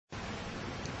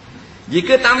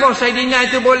Jika tambah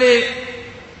Sayyidina itu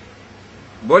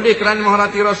boleh kerana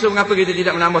menghormati Rasul, mengapa kita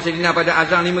tidak menambah Sayyidina pada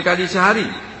azan 5 kali sehari?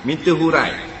 Minta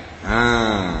hurai.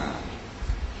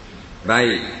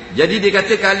 Baik. Jadi dia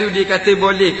kata, kalau dia kata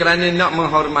boleh kerana nak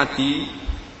menghormati,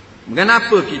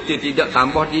 kenapa kita tidak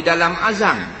tambah di dalam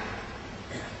azan?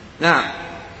 Nah,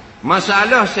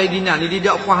 masalah Sayyidina ni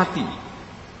dia tak puas hati.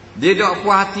 Dia tak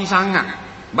puas hati sangat.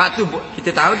 Sebab tu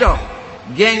kita tahu dah,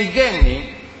 geng-geng ni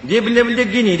dia benda-benda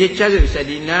gini, dia cara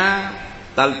Sayyidina,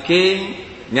 talqin,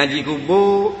 ngaji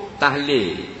kubur,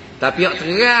 tahlil. Tapi yang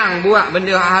terang buat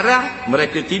benda haram,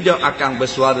 mereka tidak akan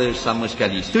bersuara sama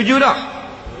sekali. Setuju tak?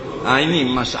 Ini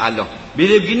masalah.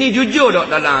 Bila gini jujur tak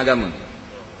dalam agama?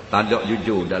 Tak ada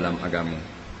jujur dalam agama.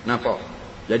 Nampak?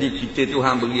 Jadi kita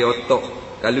Tuhan beri otak.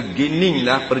 Kalau gini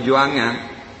lah perjuangan,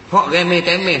 hak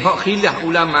remeh-temeh, hak khilaf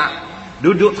ulama,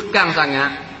 duduk tekan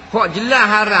sangat, hak jelas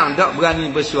haram tak berani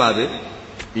bersuara,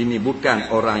 ini bukan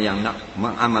orang yang nak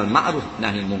mengamal ma'ruf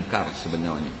nahi mungkar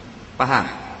sebenarnya. Faham?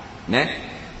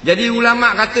 Jadi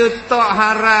ulama kata tak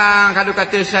haram, kalau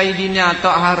kata Sayyidina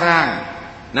tak haram.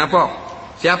 Nampak?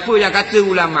 Siapa yang kata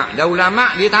ulama? Dah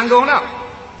ulama dia tanggung tak?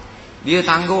 Dia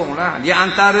tanggung lah. Dia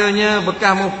antaranya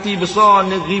bekas mufti besar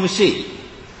negeri Mesir,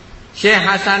 Syekh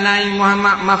Hasanain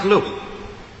Muhammad Makhluf.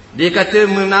 Dia kata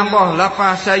menambah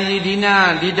lafaz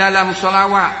Sayyidina di dalam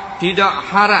salawat tidak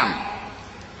haram,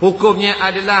 hukumnya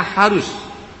adalah harus.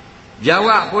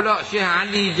 Jawab pula Syekh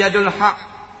Ali Jadul Haq,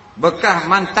 bekas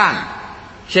mantan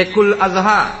Syekhul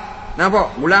Azhar.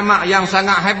 Nampak? Ulama yang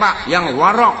sangat hebat, yang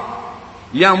warak,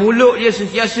 yang mulut dia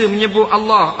sentiasa menyebut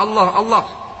Allah, Allah, Allah,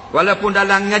 walaupun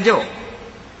dalam ngajar.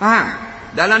 Faham?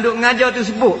 Dalam duk ngajar tu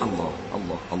sebut Allah,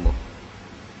 Allah, Allah.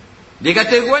 Dia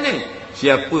kata gua ni,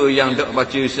 siapa yang tak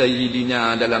baca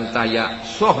Sayyidina dalam tahiyat,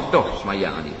 sah dah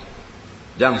semayang dia.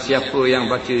 Dan siapa yang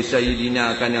baca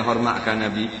Sayyidina kerana hormatkan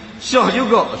Nabi, sah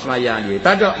juga semayang dia.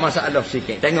 Tak ada masalah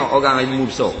sikit. Tengok orang ilmu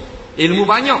besar, ilmu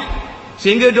banyak,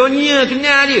 sehingga dunia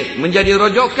kenal dia, menjadi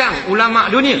rojokan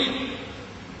ulama dunia.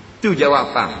 Tu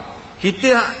jawapan.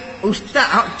 Kita ustaz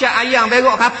hak cat ayam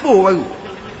berok kapur baru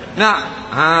nak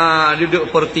duduk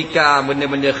pertikam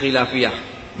benda-benda khilafiyah.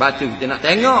 Batu kita nak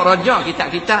tengok rojak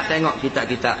kitab-kitab, tengok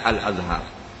kitab-kitab Al-Azhar.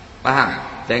 Faham?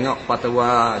 Tengok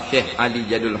fatwa Syekh Ali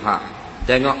Jadul Haq,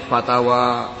 tengok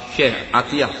fatwa Syekh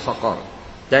Atiyah Saqar,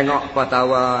 tengok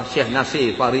fatwa Syekh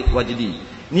Nasir Farid Wajdi.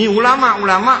 Ni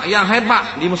ulama-ulama yang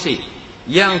hebat di Mesir,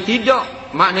 yang tidak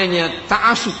maknanya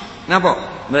ta'assub.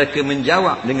 Nampak? Mereka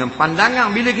menjawab dengan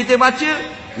pandangan. Bila kita baca,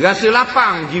 rasa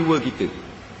lapang jiwa kita.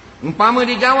 Umpama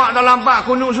dijawab dalam bab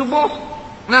kunut subuh,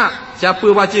 nah, siapa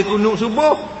baca kunut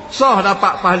subuh, sah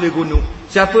dapat pahala kunut.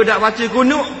 Siapa tak baca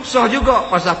kunut, sah juga,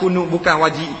 pasal kunut bukan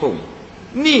wajib pun.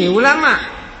 Ni ulama.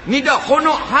 Ni tak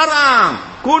kunut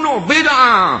haram, kunut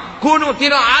bid'ah, kunut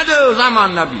tidak ada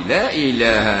zaman Nabi. La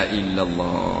ilaha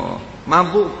illallah.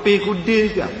 Mabuk pi kuda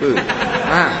ke apa?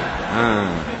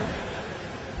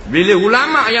 Bila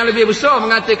ulama yang lebih besar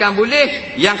mengatakan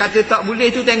boleh, yang kata tak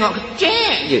boleh tu tengok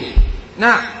kecek je.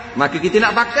 Nah, maka kita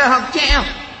nak pakai hak kecek lah.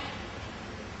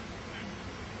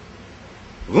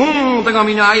 Tengah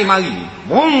minum air mari,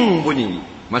 bunyi.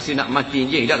 Masih nak mati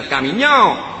anjing, dah tekan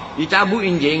minyak, dicabut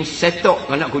anjing,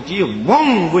 setok anak kucing,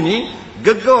 bunyi,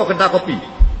 gegar kedai kopi.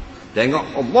 Tengok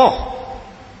Allah,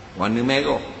 warna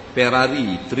merah,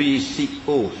 Ferrari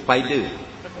 360 Spider,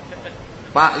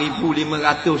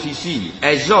 4,500 cc,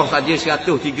 Azhar saja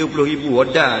 130,000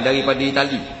 order daripada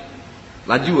Itali.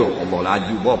 Laju Allah,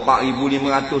 laju bawa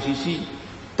 4,500 cc,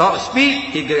 top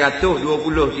speed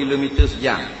 320 km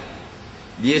sejam.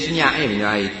 Dia senyap minum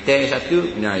air, teh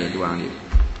satu, minum air tuang dia.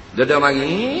 Dia mari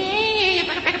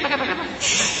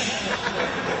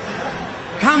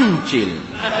Kancil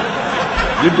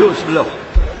duduk sebelah.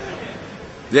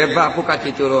 Dia apa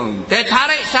kata turun, teh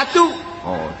tarik satu.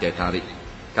 Oh, teh tarik.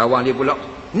 Kawan dia pula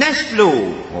Neslo.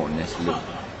 Oh, Neslo.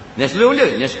 Neslo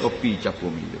dia, Neskopi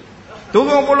campur Milo.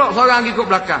 Turun pula seorang ikut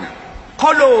belakang,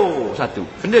 Kolo satu.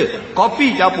 Benda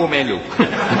kopi campur Milo.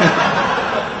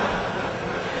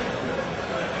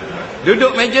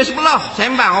 Duduk meja sebelah,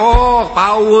 sembang. Oh,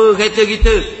 power kereta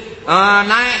kita.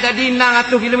 Naik tadi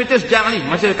 600 km sejam ni.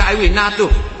 Masa dekat highway 600.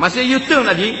 Masa U-turn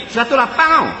tadi 108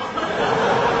 tau.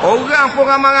 Orang pun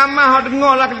ramai-ramai hak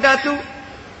dengar lah kedai tu.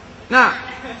 Nah,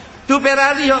 tu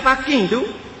Ferrari hak parking tu,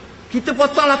 kita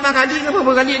potong 8 kali ke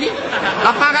berapa kali ni?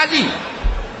 8 kali.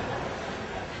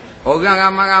 Orang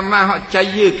ramai-ramai hak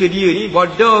percaya ke dia ni,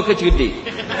 bodoh ke cerdik?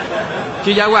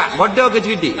 Dia jawab, bodoh ke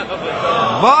cerdik?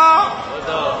 Bodoh.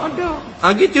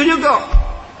 Gitu juga.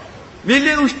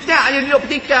 Bila ustaz dia duduk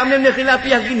petikam benda-benda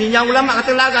khilafiyah gini, yang ulama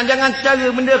kata larang, jangan cara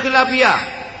benda khilafiyah.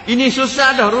 Ini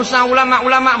susah dah, urusan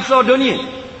ulama-ulama besar dunia.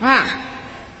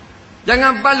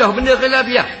 Jangan balas benda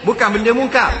khilafiah, bukan benda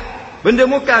mungkar. Benda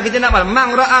mungkar kita nak balas. Man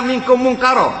ra'a minkum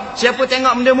munkara. Siapa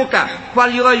tengok benda mungkar,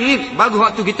 fal yughayyir. Bagus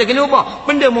waktu kita kena ubah.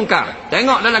 Benda mungkar.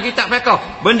 Tengok dalam kitab fiqh,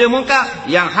 benda mungkar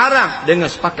yang haram dengan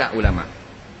sepakat ulama.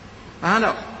 Faham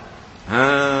tak?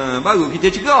 Baru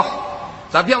kita cegah.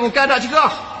 Tapi yang mungkar tak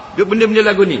cegah. Duk benda-benda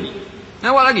lagu ni.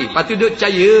 Nampak lagi? Lepas tu duk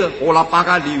percaya, 8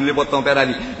 kali boleh potong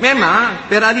Ferrari. Memang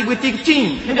Ferrari berhenti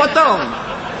kecil, dia potong.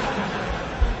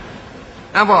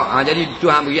 Nampak? Jadi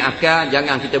Tuhan beri akal,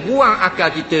 jangan kita buang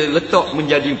akal kita letak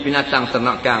menjadi binatang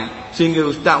ternakan. Sehingga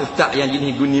ustaz-ustaz yang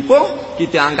jenis guni pun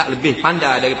kita anggap lebih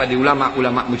pandai daripada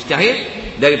ulama-ulama mujtahid,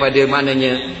 daripada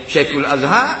maknanya Syekhul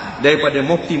Azhar, daripada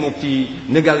mufti-mufti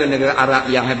negara-negara Arab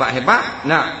yang hebat-hebat.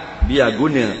 Nah, biar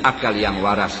guna akal yang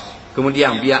waras.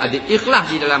 Kemudian biar ada ikhlas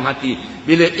di dalam hati.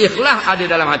 Bila ikhlas ada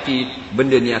dalam hati,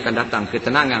 benda ni akan datang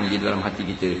ketenangan di dalam hati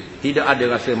kita. Tidak ada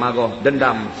rasa marah,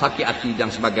 dendam, sakit hati dan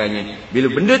sebagainya.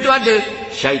 Bila benda tu ada,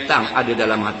 syaitan ada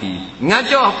dalam hati.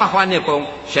 Ngajar pahlawan pun,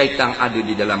 syaitan ada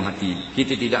di dalam hati.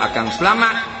 Kita tidak akan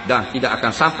selamat dan tidak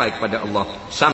akan sampai kepada Allah.